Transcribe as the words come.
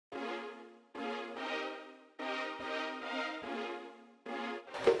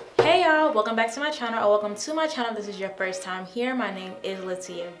y'all, welcome back to my channel, or welcome to my channel. This is your first time here. My name is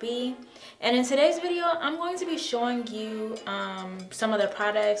Tayia B, and in today's video I'm going to be showing you some of the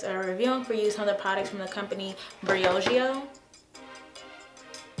products, or reviewing for you some of the products from the company Briogeo.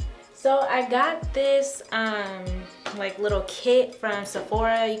 So I got this like little kit from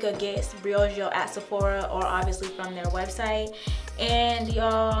Sephora. You could get Briogeo at Sephora or obviously from their website. And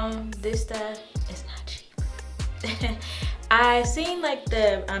y'all, this stuff is not cheap. I seen like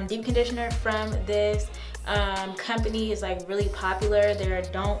the deep conditioner from this company is like really popular. Their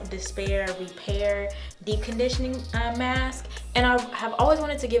Don't Despair Repair deep conditioning mask, and I have always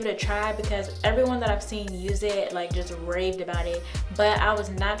wanted to give it a try because everyone that I've seen use it like just raved about it, but I was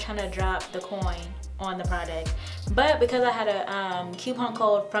not trying to drop the coin on the product. But because I had a coupon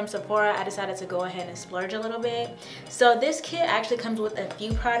code from Sephora, I decided to go ahead and splurge a little bit. So this kit actually comes with a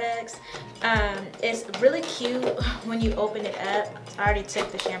few products. It's really cute when you open it up. I already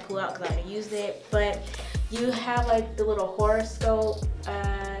took the shampoo out because I already used it, but you have like the little horoscope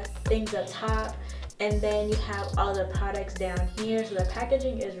things up top, and then you have all the products down here. So the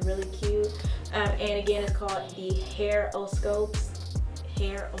packaging is really cute, and again, it's called the horoscopes,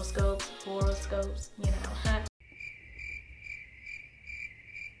 you know,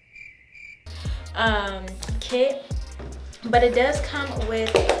 kit. But it does come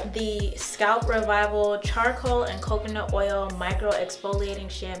with the Scalp Revival Charcoal and Coconut Oil Micro Exfoliating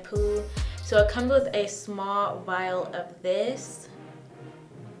Shampoo. So it comes with a small vial of this.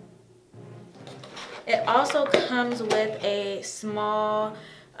 It also comes with a small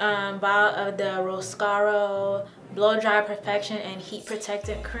vial of the Roscaro Blow Dry Perfection and Heat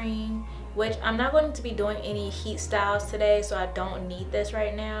Protectant Cream, which I'm not going to be doing any heat styles today, so I don't need this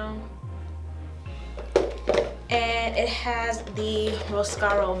right now. And it has the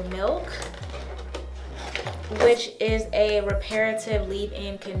Roscaro Milk, which is a reparative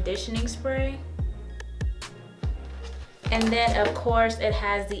leave-in conditioning spray. And then of course it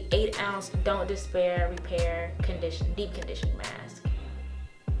has the 8-ounce Don't Despair Repair Deep Conditioning Mask.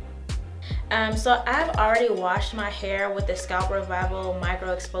 So I've already washed my hair with the Scalp Revival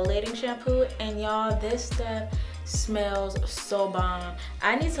Micro Exfoliating Shampoo, and y'all, this stuff smells so bomb.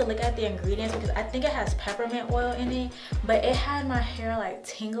 I need to look at the ingredients because I think it has peppermint oil in it, but it had my hair like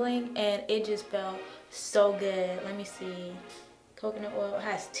tingling and it just felt so good. Let me see. Coconut oil, it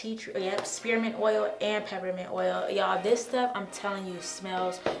has tea tree, yep, spearmint oil and peppermint oil. Y'all, this stuff, I'm telling you,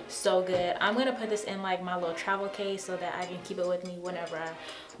 smells so good. I'm gonna put this in like my little travel case so that I can keep it with me whenever I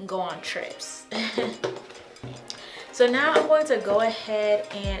go on trips. So now I'm going to go ahead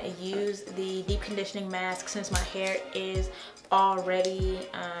and use the deep conditioning mask since my hair is already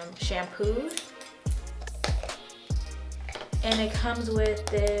shampooed. And it comes with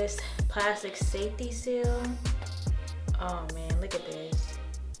this plastic safety seal. Oh man, look at this.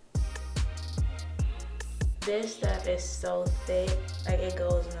 This stuff is so thick, like it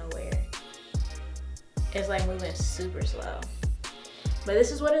goes nowhere. It's like moving super slow. But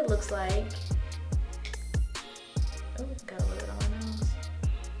this is what it looks like. Oh, got a little bit on my nose.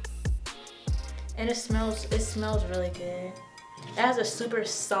 And it smells really good. It has a super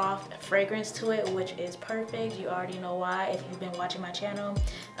soft fragrance to it, which is perfect. You already know why if you've been watching my channel.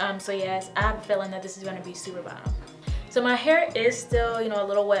 So yes, I have a feeling that this is gonna be super bomb. So my hair is still, you know, a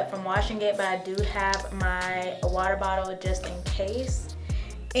little wet from washing it, but I do have my water bottle just in case.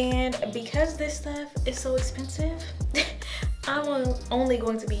 And because this stuff is so expensive, I'm only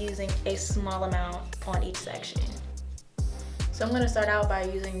going to be using a small amount on each section. So I'm going to start out by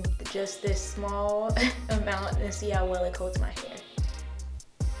using just this small amount and see how well it coats my hair.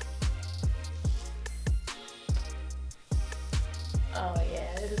 Oh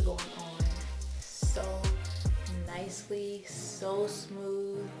yeah, this is going on so nicely, so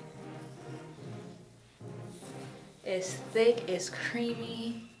smooth. It's thick, it's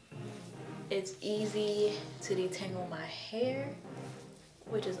creamy, it's easy to detangle my hair,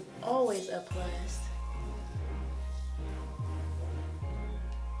 which is always a plus.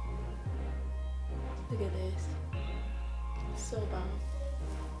 Look at this, so bomb.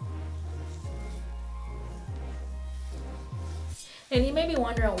 And you may be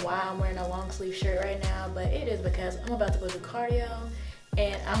wondering why I'm wearing a long sleeve shirt right now, but it is because I'm about to go do cardio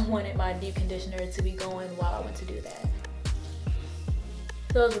and I wanted my deep conditioner to be going while I went to do that.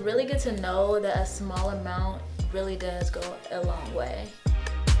 So it's really good to know that a small amount really does go a long way.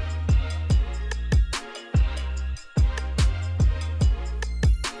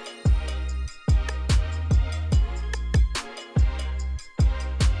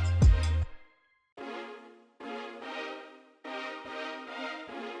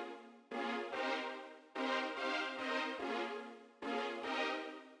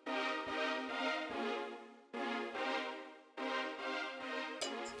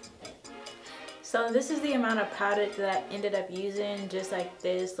 So this is the amount of product that I ended up using, just like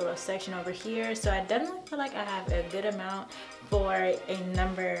this little section over here. So I definitely feel like I have a good amount for a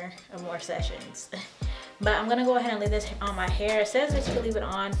number of more sessions. But I'm gonna go ahead and leave this on my hair. It says that you can leave it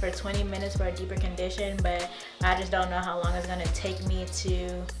on for 20 minutes for a deeper condition, but I just don't know how long it's gonna take me to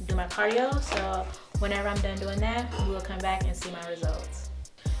do my cardio. So whenever I'm done doing that, we will come back and see my results.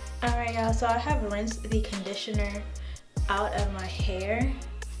 All right, y'all, so I have rinsed the conditioner out of my hair.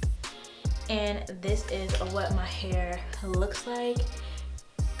 And this is what my hair looks like.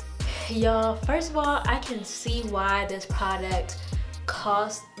 Y'all, first of all, I can see why this product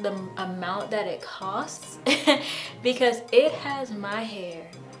costs the amount that it costs because it has my hair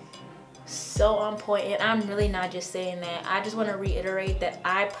so on point. And I'm really not just saying that. I just want to reiterate that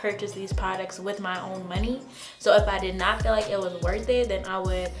I purchased these products with my own money. So if I did not feel like it was worth it, then I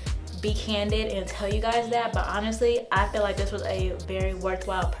would be candid and tell you guys that. But honestly, I feel like this was a very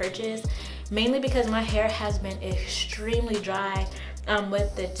worthwhile purchase, mainly because my hair has been extremely dry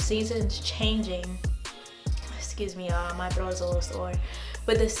with the seasons changing. Excuse me, y'all, my throat is a little sore.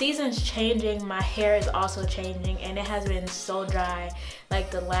 With the seasons changing, my hair is also changing, and it has been so dry like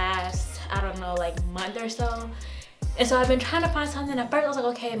the last, I don't know, like month or so. And so I've been trying to find something. At first I was like,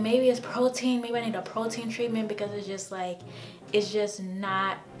 okay, maybe it's protein, maybe I need a protein treatment, because it's just like, it's just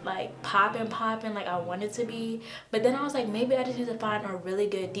not like popping like I want it to be. But then I was like, maybe I just need to find a really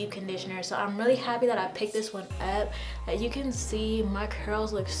good deep conditioner. So I'm really happy that I picked this one up. As you can see, my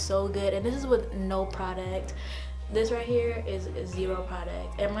curls look so good, and this is with no product. This right here is 0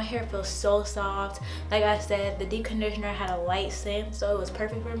 product, and my hair feels so soft. Like I said, the deep conditioner had a light scent, so it was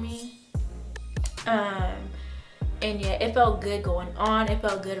perfect for me. And yeah, it felt good going on. It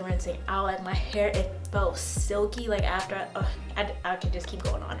felt good rinsing out. Like my hair, it felt silky. Like after I could just keep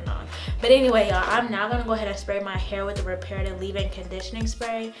going on and on. But anyway, y'all, I'm now gonna go ahead and spray my hair with the reparative leave-in conditioning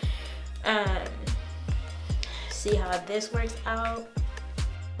spray. See how this works out.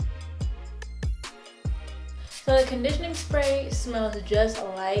 So the conditioning spray smells just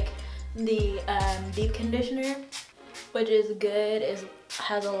like the deep conditioner, which is good. It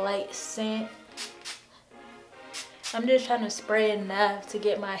has a light scent. I'm just trying to spray enough to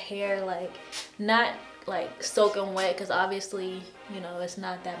get my hair like not like soaking wet, because obviously, you know, it's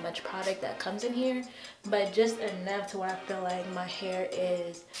not that much product that comes in here, but just enough to where I feel like my hair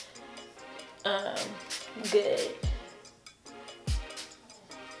is good.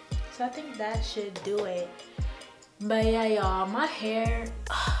 So I think that should do it. But yeah, y'all, my hair,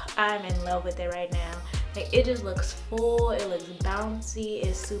 I'm in love with it right now. Like, it just looks full, it looks bouncy,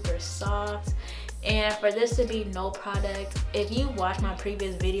 it's super soft. And for this to be no product, if you watch my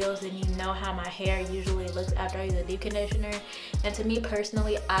previous videos, then you know how my hair usually looks after I use a deep conditioner. And to me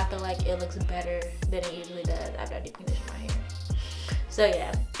personally, I feel like it looks better than it usually does after I deep condition my hair. So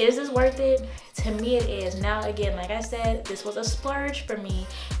yeah, is this worth it? To me it is. Now again, like I said, this was a splurge for me.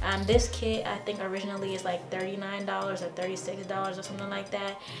 This kit I think originally is like $39 or $36 or something like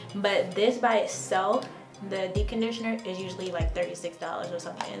that. But this by itself, the deep conditioner, is usually like $36 or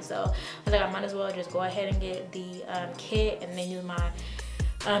something. So I was like, I might as well just go ahead and get the kit and then use my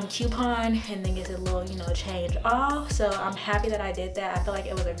coupon and then get a little, you know, change off. So I'm happy that I did that. I feel like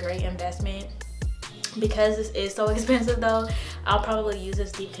it was a great investment. Because this is so expensive though, I'll probably use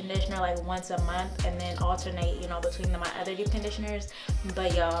this deep conditioner like once a month and then alternate, you know, between my other deep conditioners.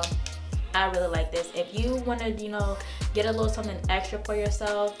 But y'all, I really like this. If you want to, you know, get a little something extra for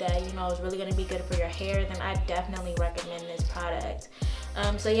yourself that, you know, is really going to be good for your hair, then I definitely recommend this product.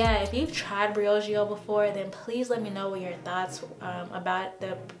 So yeah, if you've tried Briogeo before, then please let me know what your thoughts about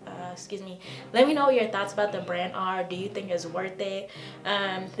the let me know what your thoughts about the brand are. Do you think it's worth it?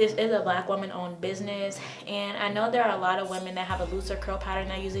 This is a Black woman owned business, and I know there are a lot of women that have a looser curl pattern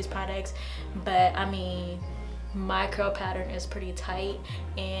that use these products, but I mean, my curl pattern is pretty tight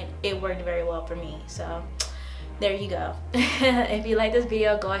and it worked very well for me. So there you go. If you like this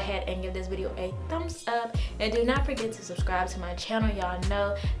video, go ahead and give this video a thumbs up, and do not forget to subscribe to my channel. Y'all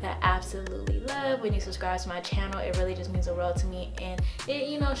know that I absolutely love when you subscribe to my channel. It really just means the world to me, and it,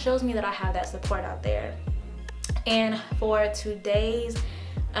 you know, shows me that I have that support out there. And for today's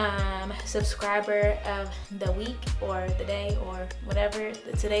subscriber of the week or the day or whatever,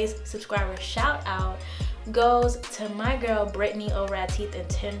 today's subscriber shout out goes to my girl Brittany over at Teeth and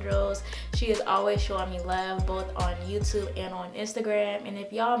Tendrils. She is always showing me love both on YouTube and on Instagram. And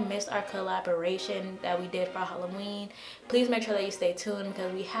if y'all missed our collaboration that we did for Halloween, please make sure that you stay tuned,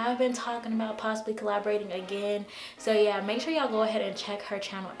 because we have been talking about possibly collaborating again. So yeah, make sure y'all go ahead and check her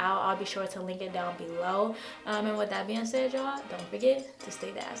channel out. I'll be sure to link it down below. And with that being said, y'all, don't forget to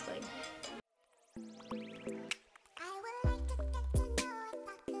stay dazzling.